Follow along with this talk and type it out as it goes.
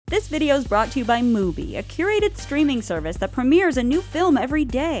This video is brought to you by Mubi, a curated streaming service that premieres a new film every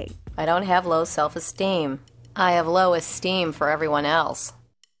day. I don't have low self-esteem. I have low esteem for everyone else.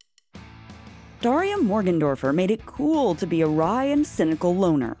 Daria Morgendorffer made it cool to be a wry and cynical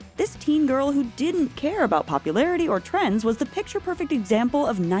loner. This teen girl who didn't care about popularity or trends was the picture-perfect example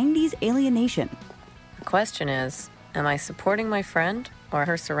of 90s alienation. The question is, am I supporting my friend or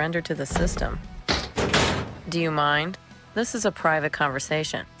her surrender to the system? Do you mind? This is a private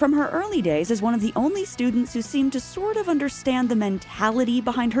conversation. From her early days as one of the only students who seemed to sort of understand the mentality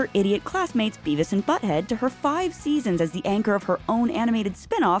behind her idiot classmates Beavis and Butthead to her 5 seasons as the anchor of her own animated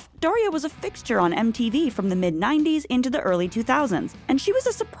spin-off, Daria was a fixture on MTV from the mid-90s into the early 2000s. And she was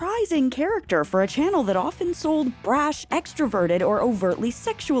a surprising character for a channel that often sold brash, extroverted, or overtly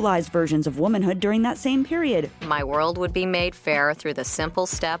sexualized versions of womanhood during that same period. My world would be made fair through the simple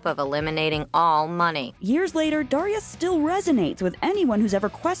step of eliminating all money. Years later, Daria still resonates with anyone who's ever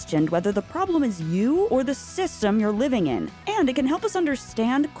questioned whether the problem is you or the system you're living in. And it can help us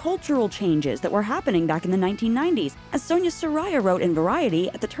understand cultural changes that were happening back in the 1990s. As Sonia Saraya wrote in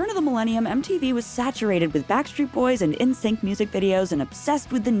Variety, at the turn of the millennium, MTV was saturated with Backstreet Boys and NSYNC music videos and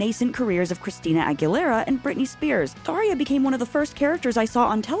obsessed with the nascent careers of Christina Aguilera and Britney Spears. Daria became one of the first characters I saw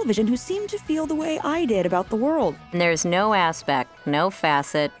on television who seemed to feel the way I did about the world. There's no aspect, no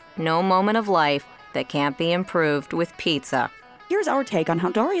facet, no moment of life that can't be improved with pizza. Here's our take on how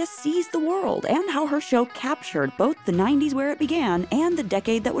Daria sees the world and how her show captured both the 90s where it began and the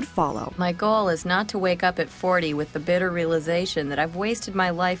decade that would follow. My goal is not to wake up at 40 with the bitter realization that I've wasted my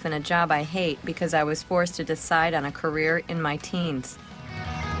life in a job I hate because I was forced to decide on a career in my teens.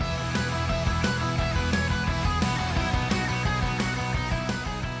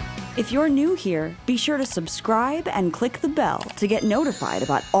 If you're new here, be sure to subscribe and click the bell to get notified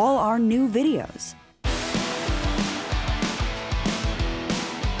about all our new videos.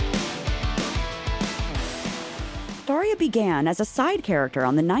 Daria began as a side character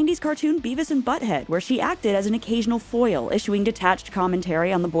on the 90s cartoon Beavis and Butthead, where she acted as an occasional foil, issuing detached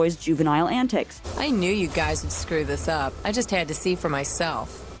commentary on the boys' juvenile antics. I knew you guys would screw this up. I just had to see for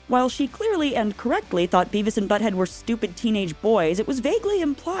myself. While she clearly and correctly thought Beavis and Butthead were stupid teenage boys, it was vaguely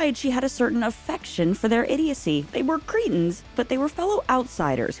implied she had a certain affection for their idiocy. They were cretins, but they were fellow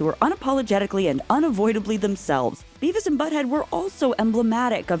outsiders who were unapologetically and unavoidably themselves. Beavis and Butthead were also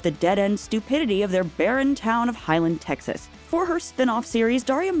emblematic of the dead-end stupidity of their barren town of Highland, Texas. For her spin-off series,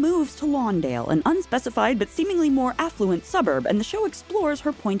 Daria moves to Lawndale, an unspecified but seemingly more affluent suburb, and the show explores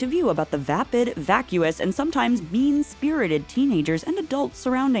her point of view about the vapid, vacuous, and sometimes mean-spirited teenagers and adults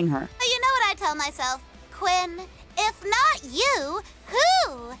surrounding her. You know what I tell myself? Quinn, if not you,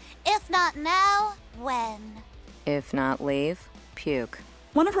 who? If not now, when? If not leave, puke.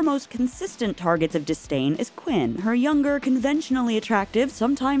 One of her most consistent targets of disdain is Quinn, her younger, conventionally attractive,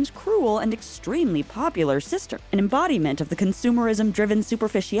 sometimes cruel, and extremely popular sister. An embodiment of the consumerism-driven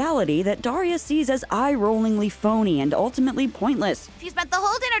superficiality that Daria sees as eye-rollingly phony and ultimately pointless. He spent the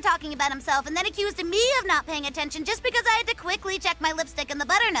whole dinner talking about himself and then accused me of not paying attention just because I had to quickly check my lipstick and the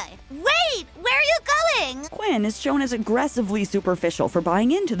butter knife. Wait! Where are you going? Quinn is shown as aggressively superficial for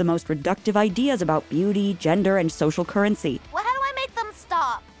buying into the most reductive ideas about beauty, gender, and social currency. Well, how do I make them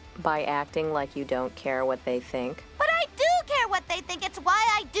stop? By acting like you don't care what they think. But I do care what they think. It's why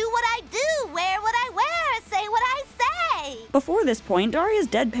I do what I do, wear what I wear, say what I say. Before this point, Daria's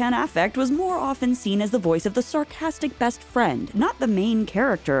deadpan affect was more often seen as the voice of the sarcastic best friend, not the main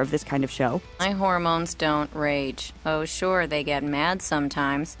character of this kind of show. My hormones don't rage. Oh, sure, they get mad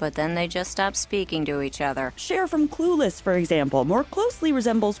sometimes, but then they just stop speaking to each other. Cher from Clueless, for example, more closely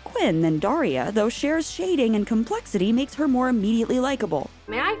resembles Quinn than Daria, though Cher's shading and complexity makes her more immediately likable.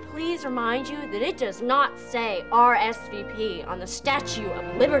 May I please remind you that it does not say RSVP on the Statue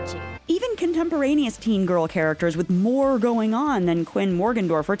of Liberty. Even contemporaneous teen girl characters with more going on than Quinn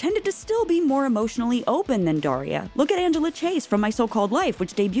Morgendorffer tended to still be more emotionally open than Daria. Look at Angela Chase from My So-Called Life,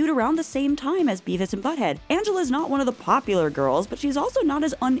 which debuted around the same time as Beavis and Butthead. Angela's not one of the popular girls, but she's also not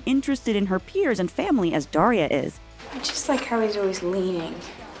as uninterested in her peers and family as Daria is. I just like how he's always leaning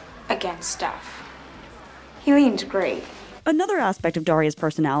against stuff. He leans great. Another aspect of Daria's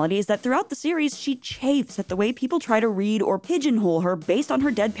personality is that throughout the series, she chafes at the way people try to read or pigeonhole her based on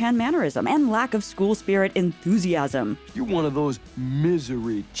her deadpan mannerism and lack of school spirit enthusiasm. You're one of those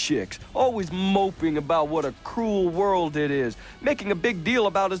misery chicks, always moping about what a cruel world it is, making a big deal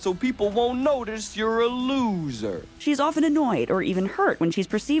about it so people won't notice you're a loser. She's often annoyed or even hurt when she's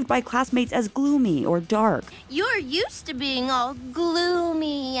perceived by classmates as gloomy or dark. You're used to being all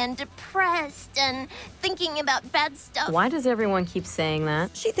gloomy and depressed and thinking about bad stuff. Why does everyone keep saying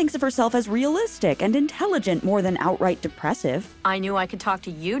that? She thinks of herself as realistic and intelligent more than outright depressive. I knew I could talk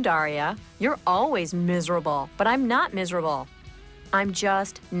to you, Daria. You're always miserable, but I'm not miserable. I'm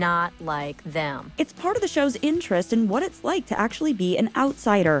just not like them. It's part of the show's interest in what it's like to actually be an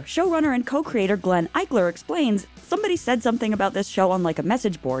outsider. Showrunner and co-creator Glenn Eichler explains, "Somebody said something about this show on like a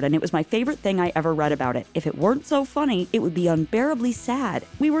message board, and it was my favorite thing I ever read about it. If it weren't so funny, it would be unbearably sad.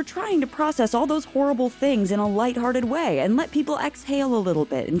 We were trying to process all those horrible things in a lighthearted way and let people exhale a little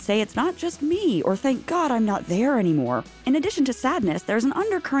bit and say it's not just me, or thank God I'm not there anymore." In addition to sadness, there's an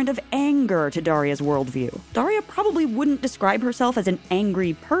undercurrent of anger to Daria's worldview. Daria probably wouldn't describe herself as an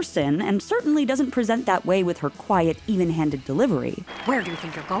angry person, and certainly doesn't present that way with her quiet, even-handed delivery. Where do you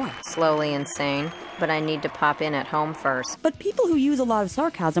think you're going? Slowly insane, but I need to pop in at home first. But people who use a lot of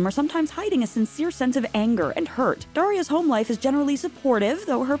sarcasm are sometimes hiding a sincere sense of anger and hurt. Daria's home life is generally supportive,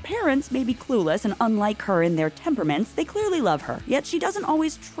 though her parents may be clueless, and unlike her in their temperaments, they clearly love her. Yet she doesn't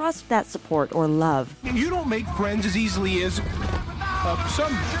always trust that support or love. You don't make friends as easily as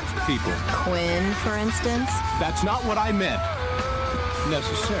some people. Quinn, for instance? That's not what I meant,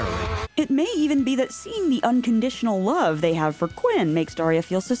 necessarily. It may even be that seeing the unconditional love they have for Quinn makes Daria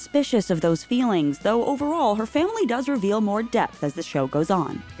feel suspicious of those feelings, though overall her family does reveal more depth as the show goes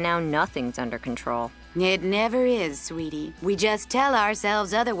on. Now nothing's under control. It never is, sweetie. We just tell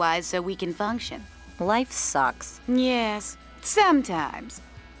ourselves otherwise so we can function. Life sucks. Yes, sometimes.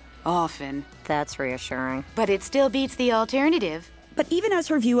 Often. That's reassuring. But it still beats the alternative. But even as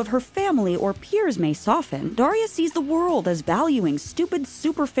her view of her family or peers may soften, Daria sees the world as valuing stupid,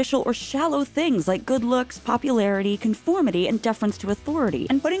 superficial, or shallow things like good looks, popularity, conformity, and deference to authority,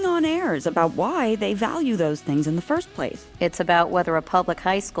 and putting on airs about why they value those things in the first place. It's about whether a public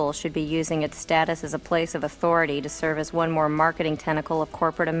high school should be using its status as a place of authority to serve as one more marketing tentacle of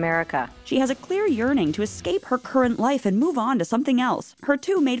corporate America. She has a clear yearning to escape her current life and move on to something else. Her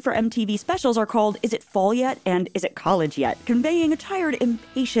two made-for-MTV specials are called Is It Fall Yet? And Is It College Yet?, conveying a tired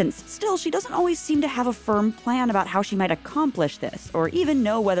impatience. Still, she doesn't always seem to have a firm plan about how she might accomplish this, or even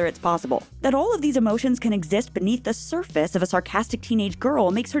know whether it's possible. That all of these emotions can exist beneath the surface of a sarcastic teenage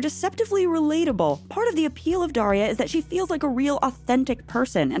girl makes her deceptively relatable. Part of the appeal of Daria is that she feels like a real, authentic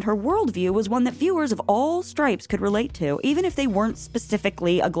person, and her worldview was one that viewers of all stripes could relate to, even if they weren't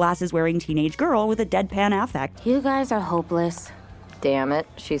specifically a glasses-wearing teenage girl with a deadpan affect. You guys are hopeless. Damn it,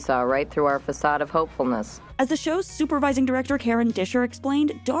 she saw right through our facade of hopefulness. As the show's supervising director Karen Disher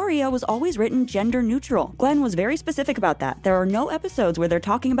explained, Daria was always written gender neutral. Glenn was very specific about that. There are no episodes where they're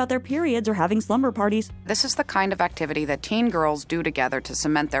talking about their periods or having slumber parties. This is the kind of activity that teen girls do together to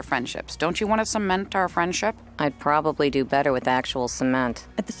cement their friendships. Don't you want to cement our friendship? I'd probably do better with actual cement.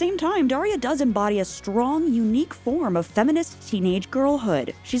 At the same time, Daria does embody a strong, unique form of feminist teenage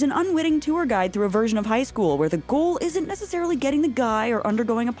girlhood. She's an unwitting tour guide through a version of high school where the goal isn't necessarily getting the guy or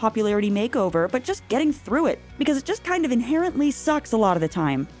undergoing a popularity makeover, but just getting through it, because it just kind of inherently sucks a lot of the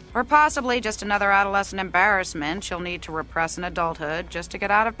time. Or possibly just another adolescent embarrassment she'll need to repress in adulthood just to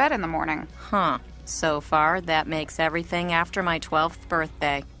get out of bed in the morning. Huh. So far, that makes everything after my 12th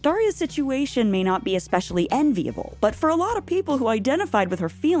birthday. Daria's situation may not be especially enviable, but for a lot of people who identified with her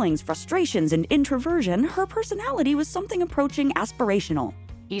feelings, frustrations, and introversion, her personality was something approaching aspirational.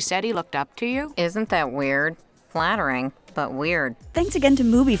 He said he looked up to you? Isn't that weird? Flattering, but weird. Thanks again to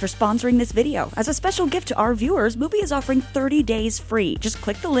Mubi for sponsoring this video. As a special gift to our viewers, Mubi is offering 30 days free. Just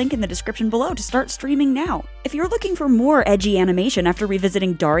click the link in the description below to start streaming now. If you're looking for more edgy animation after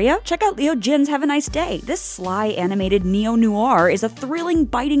revisiting Daria, check out Leo Jin's Have a Nice Day. This sly animated neo-noir is a thrilling,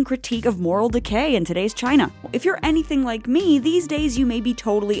 biting critique of moral decay in today's China. If you're anything like me, these days you may be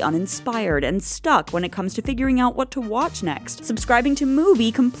totally uninspired and stuck when it comes to figuring out what to watch next. Subscribing to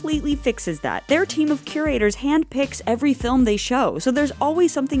Mubi completely fixes that. Their team of curators handpicks every film they show, so there's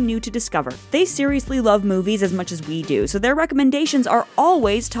always something new to discover. They seriously love movies as much as we do, so their recommendations are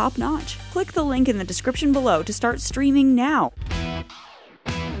always top-notch. Click the link in the description below to start streaming now.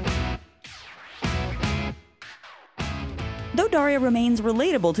 Though Daria remains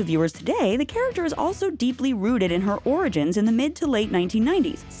relatable to viewers today, the character is also deeply rooted in her origins in the mid to late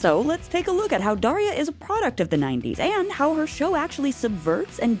 1990s. So let's take a look at how Daria is a product of the 90s, and how her show actually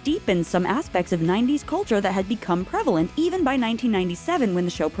subverts and deepens some aspects of 90s culture that had become prevalent even by 1997 when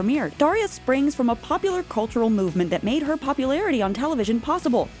the show premiered. Daria springs from a popular cultural movement that made her popularity on television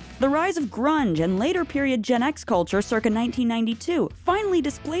possible. The rise of grunge and later period Gen X culture circa 1992, finally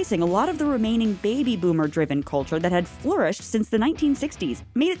displacing a lot of the remaining baby boomer-driven culture that had flourished since the 1960s,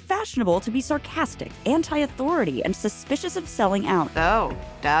 made it fashionable to be sarcastic, anti-authority, and suspicious of selling out. Oh,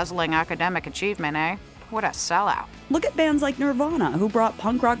 dazzling academic achievement, eh? What a sellout. Look at bands like Nirvana, who brought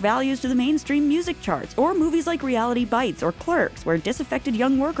punk rock values to the mainstream music charts, or movies like Reality Bites or Clerks, where disaffected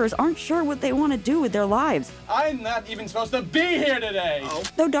young workers aren't sure what they want to do with their lives. I'm not even supposed to be here today!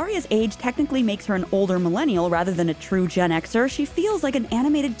 Though Daria's age technically makes her an older millennial rather than a true Gen Xer, she feels like an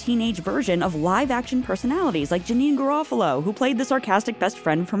animated teenage version of live-action personalities like Janeane Garofalo, who played the sarcastic best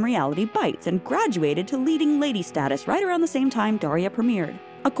friend from Reality Bites and graduated to leading lady status right around the same time Daria premiered.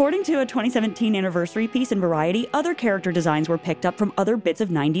 According to a 2017 anniversary piece in Variety, other character designs were picked up from other bits of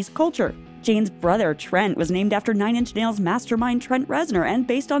 90s culture. Jane's brother, Trent, was named after Nine Inch Nails mastermind Trent Reznor and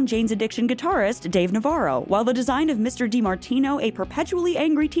based on Jane's Addiction guitarist, Dave Navarro, while the design of Mr. DiMartino, a perpetually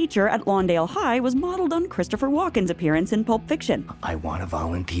angry teacher at Lawndale High, was modeled on Christopher Walken's appearance in Pulp Fiction. I want to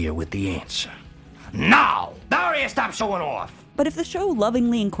volunteer with the answer. Now! Daria, stop showing off! But if the show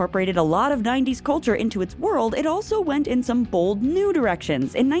lovingly incorporated a lot of 90s culture into its world, it also went in some bold new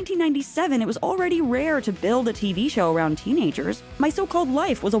directions. In 1997, it was already rare to build a TV show around teenagers. My So-Called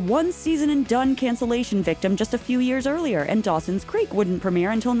Life was a one-season-and-done cancellation victim just a few years earlier, and Dawson's Creek wouldn't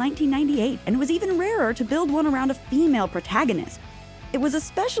premiere until 1998, and it was even rarer to build one around a female protagonist. It was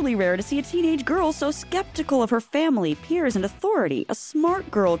especially rare to see a teenage girl so skeptical of her family, peers, and authority, a smart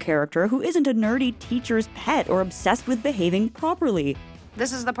girl character who isn't a nerdy teacher's pet or obsessed with behaving properly.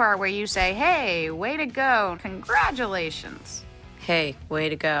 This is the part where you say, hey, way to go, congratulations. Hey, way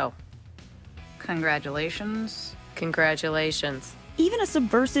to go. Congratulations. Congratulations. Even a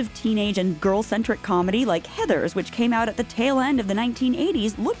subversive teenage and girl-centric comedy like Heathers, which came out at the tail end of the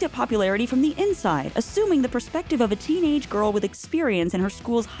 1980s, looked at popularity from the inside, assuming the perspective of a teenage girl with experience in her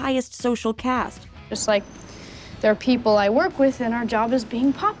school's highest social caste. Just like there are people I work with and our job is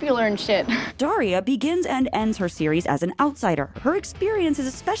being popular and shit. Daria begins and ends her series as an outsider. Her experience is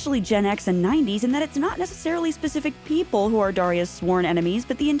especially Gen X and 90s in that it's not necessarily specific people who are Daria's sworn enemies,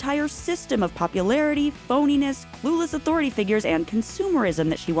 but the entire system of popularity, phoniness, clueless authority figures, and consumerism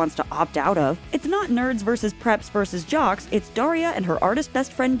that she wants to opt out of. It's not nerds versus preps versus jocks, it's Daria and her artist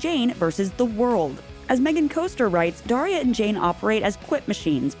best friend Jane versus the world. As Megan Coaster writes, Daria and Jane operate as quit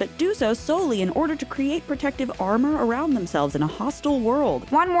machines, but do so solely in order to create protective armor around themselves in a hostile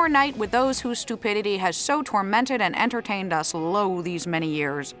world. One more night with those whose stupidity has so tormented and entertained us lo these many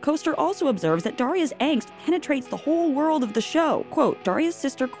years. Coaster also observes that Daria's angst penetrates the whole world of the show. Quote, Daria's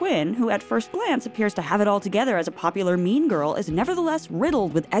sister Quinn, who at first glance appears to have it all together as a popular mean girl, is nevertheless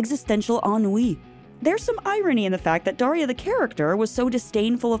riddled with existential ennui. There's some irony in the fact that Daria the character was so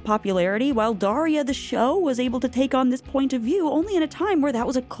disdainful of popularity, while Daria the show was able to take on this point of view only in a time where that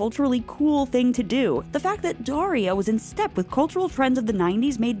was a culturally cool thing to do. The fact that Daria was in step with cultural trends of the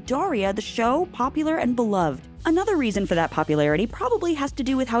 90s made Daria the show popular and beloved. Another reason for that popularity probably has to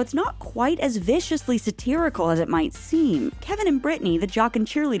do with how it's not quite as viciously satirical as it might seem. Kevin and Brittany, the jock and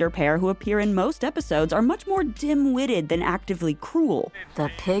cheerleader pair who appear in most episodes, are much more dim-witted than actively cruel. The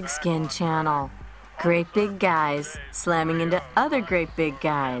Pigskin Channel. Great big guys slamming into other great big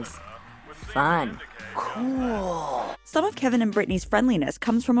guys. Fun. Cool. Some of Kevin and Brittany's friendliness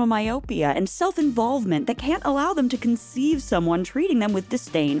comes from a myopia and self-involvement that can't allow them to conceive someone treating them with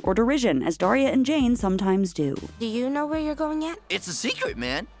disdain or derision, as Daria and Jane sometimes do. Do you know where you're going yet? It's a secret,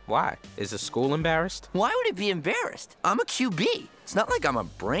 man. Why? Is the school embarrassed? Why would it be embarrassed? I'm a QB. It's not like I'm a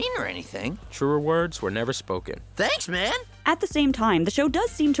brain or anything. Truer words were never spoken. Thanks, man. At the same time, the show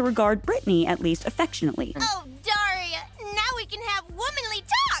does seem to regard Brittany, at least affectionately. Oh, Daria, now we can have womanly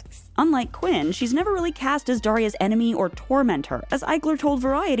talks! Unlike Quinn, she's never really cast as Daria's enemy or tormentor. As Eigler told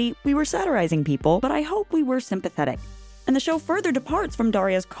Variety, we were satirizing people, but I hope we were sympathetic. And the show further departs from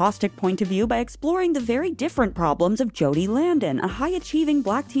Daria's caustic point of view by exploring the very different problems of Jodie Landon, a high-achieving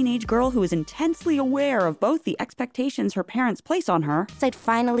black teenage girl who is intensely aware of both the expectations her parents place on her, I'd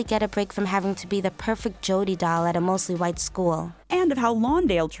finally get a break from having to be the perfect Jodie doll at a mostly white school, and of how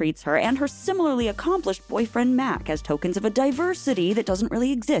Lawndale treats her and her similarly accomplished boyfriend Mac as tokens of a diversity that doesn't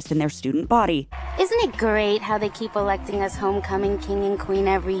really exist in their student body. Isn't it great how they keep electing us homecoming king and queen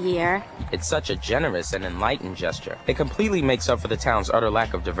every year? It's such a generous and enlightened gesture. It completely makes up for the town's utter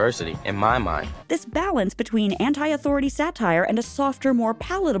lack of diversity, in my mind. This balance between anti-authority satire and a softer, more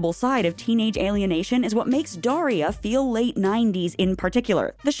palatable side of teenage alienation is what makes Daria feel late 90s in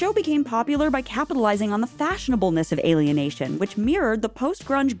particular. The show became popular by capitalizing on the fashionableness of alienation, which mirrored the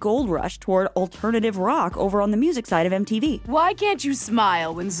post-grunge gold rush toward alternative rock over on the music side of MTV. Why can't you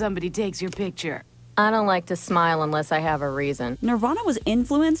smile when somebody takes your picture? I don't like to smile unless I have a reason. Nirvana was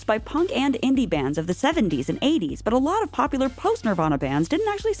influenced by punk and indie bands of the 70s and 80s, but a lot of popular post-Nirvana bands didn't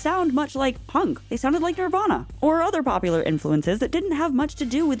actually sound much like punk. They sounded like Nirvana, or other popular influences that didn't have much to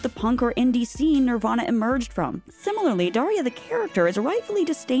do with the punk or indie scene Nirvana emerged from. Similarly, Daria the character is rightfully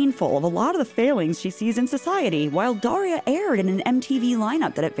disdainful of a lot of the failings she sees in society, while Daria aired in an MTV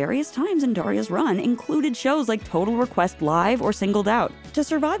lineup that at various times in Daria's run included shows like Total Request Live or Singled Out. To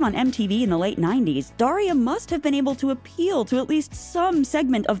survive on MTV in the late 90s, Daria must have been able to appeal to at least some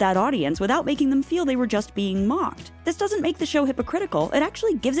segment of that audience without making them feel they were just being mocked. This doesn't make the show hypocritical, it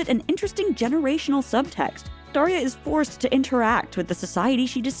actually gives it an interesting generational subtext. Daria is forced to interact with the society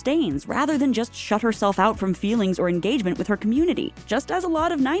she disdains, rather than just shut herself out from feelings or engagement with her community, just as a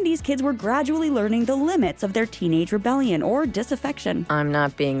lot of 90s kids were gradually learning the limits of their teenage rebellion or disaffection. I'm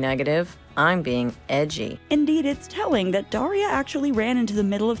not being negative. I'm being edgy. Indeed, it's telling that Daria actually ran into the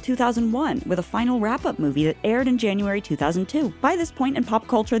middle of 2001 with a final wrap-up movie that aired in January 2002. By this point in pop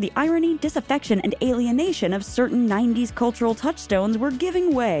culture, the irony, disaffection, and alienation of certain 90s cultural touchstones were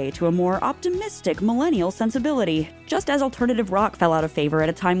giving way to a more optimistic millennial sensibility. Just as alternative rock fell out of favor at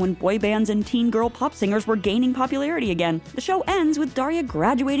a time when boy bands and teen girl pop singers were gaining popularity again, the show ends with Daria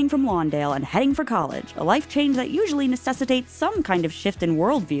graduating from Lawndale and heading for college, a life change that usually necessitates some kind of shift in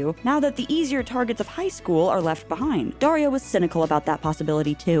worldview now that the easier targets of high school are left behind. Daria was cynical about that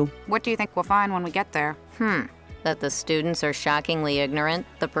possibility too. What do you think we'll find when we get there? That the students are shockingly ignorant,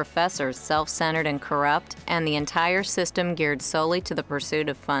 the professors self-centered and corrupt, and the entire system geared solely to the pursuit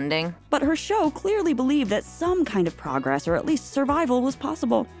of funding. But her show clearly believed that some kind of progress, or at least survival, was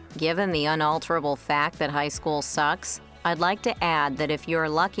possible. Given the unalterable fact that high school sucks, I'd like to add that if you're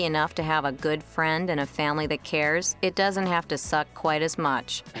lucky enough to have a good friend and a family that cares, it doesn't have to suck quite as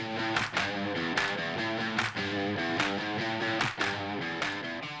much.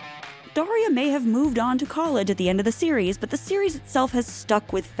 Daria may have moved on to college at the end of the series, but the series itself has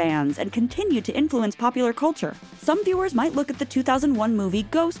stuck with fans and continued to influence popular culture. Some viewers might look at the 2001 movie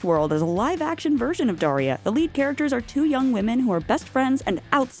Ghost World as a live-action version of Daria. The lead characters are two young women who are best friends and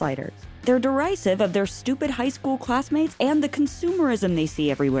outsiders. They're derisive of their stupid high school classmates and the consumerism they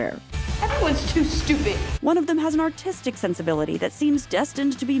see everywhere. Everyone's too stupid. One of them has an artistic sensibility that seems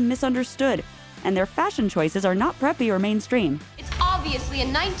destined to be misunderstood, and their fashion choices are not preppy or mainstream. It's obviously a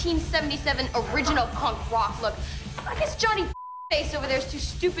 1977 original punk rock look. I guess Johnny Face over there is too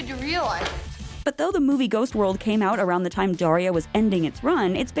stupid to realize it. But though the movie Ghost World came out around the time Daria was ending its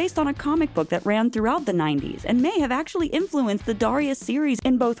run, it's based on a comic book that ran throughout the 90s and may have actually influenced the Daria series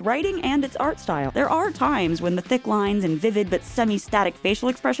in both writing and its art style. There are times when the thick lines and vivid but semi-static facial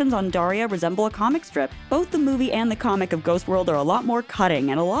expressions on Daria resemble a comic strip. Both the movie and the comic of Ghost World are a lot more cutting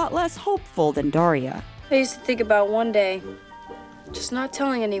and a lot less hopeful than Daria. I used to think about one day just not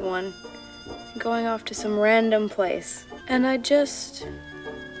telling anyone, going off to some random place, and I'd just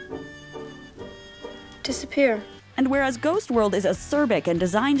disappear. And whereas Ghost World is acerbic and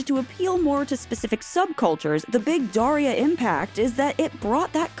designed to appeal more to specific subcultures, the big Daria impact is that it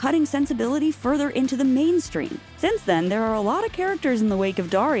brought that cutting sensibility further into the mainstream. Since then, there are a lot of characters in the wake of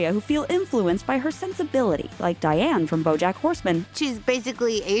Daria who feel influenced by her sensibility, like Diane from BoJack Horseman. She's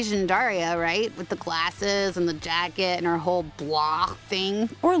basically Asian Daria, right? With the glasses and the jacket and her whole blah thing.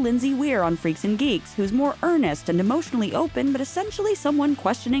 Or Lindsay Weir on Freaks and Geeks, who's more earnest and emotionally open, but essentially someone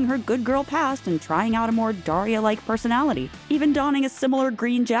questioning her good girl past and trying out a more Daria-like personality, even donning a similar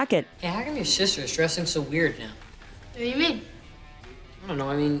green jacket. Hey, how come your sister is dressing so weird now? What do you mean? I don't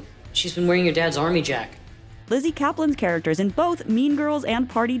know, I mean, she's been wearing your dad's army jacket. Lizzie Kaplan's characters in both Mean Girls and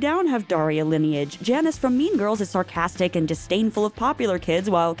Party Down have Daria lineage. Janice from Mean Girls is sarcastic and disdainful of popular kids,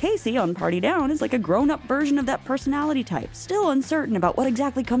 while Casey on Party Down is like a grown-up version of that personality type, still uncertain about what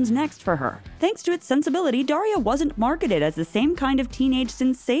exactly comes next for her. Thanks to its sensibility, Daria wasn't marketed as the same kind of teenage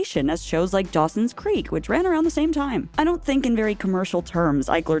sensation as shows like Dawson's Creek, which ran around the same time. I don't think in very commercial terms,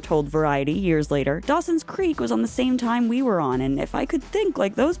 Eichler told Variety years later. Dawson's Creek was on the same time we were on, and if I could think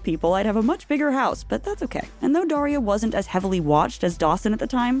like those people, I'd have a much bigger house, but that's okay. And though Daria wasn't as heavily watched as Dawson at the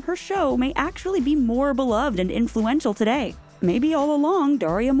time, her show may actually be more beloved and influential today. Maybe all along,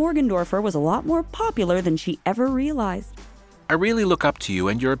 Daria Morgendorffer was a lot more popular than she ever realized. I really look up to you,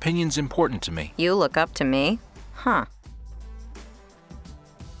 and your opinion's important to me. You look up to me? Huh.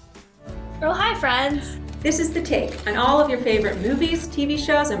 Oh, hi, friends. This is The Take on all of your favorite movies, TV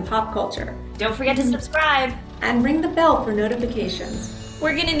shows, and pop culture. Don't forget to subscribe and ring the bell for notifications.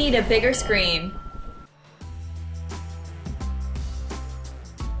 We're gonna need a bigger screen.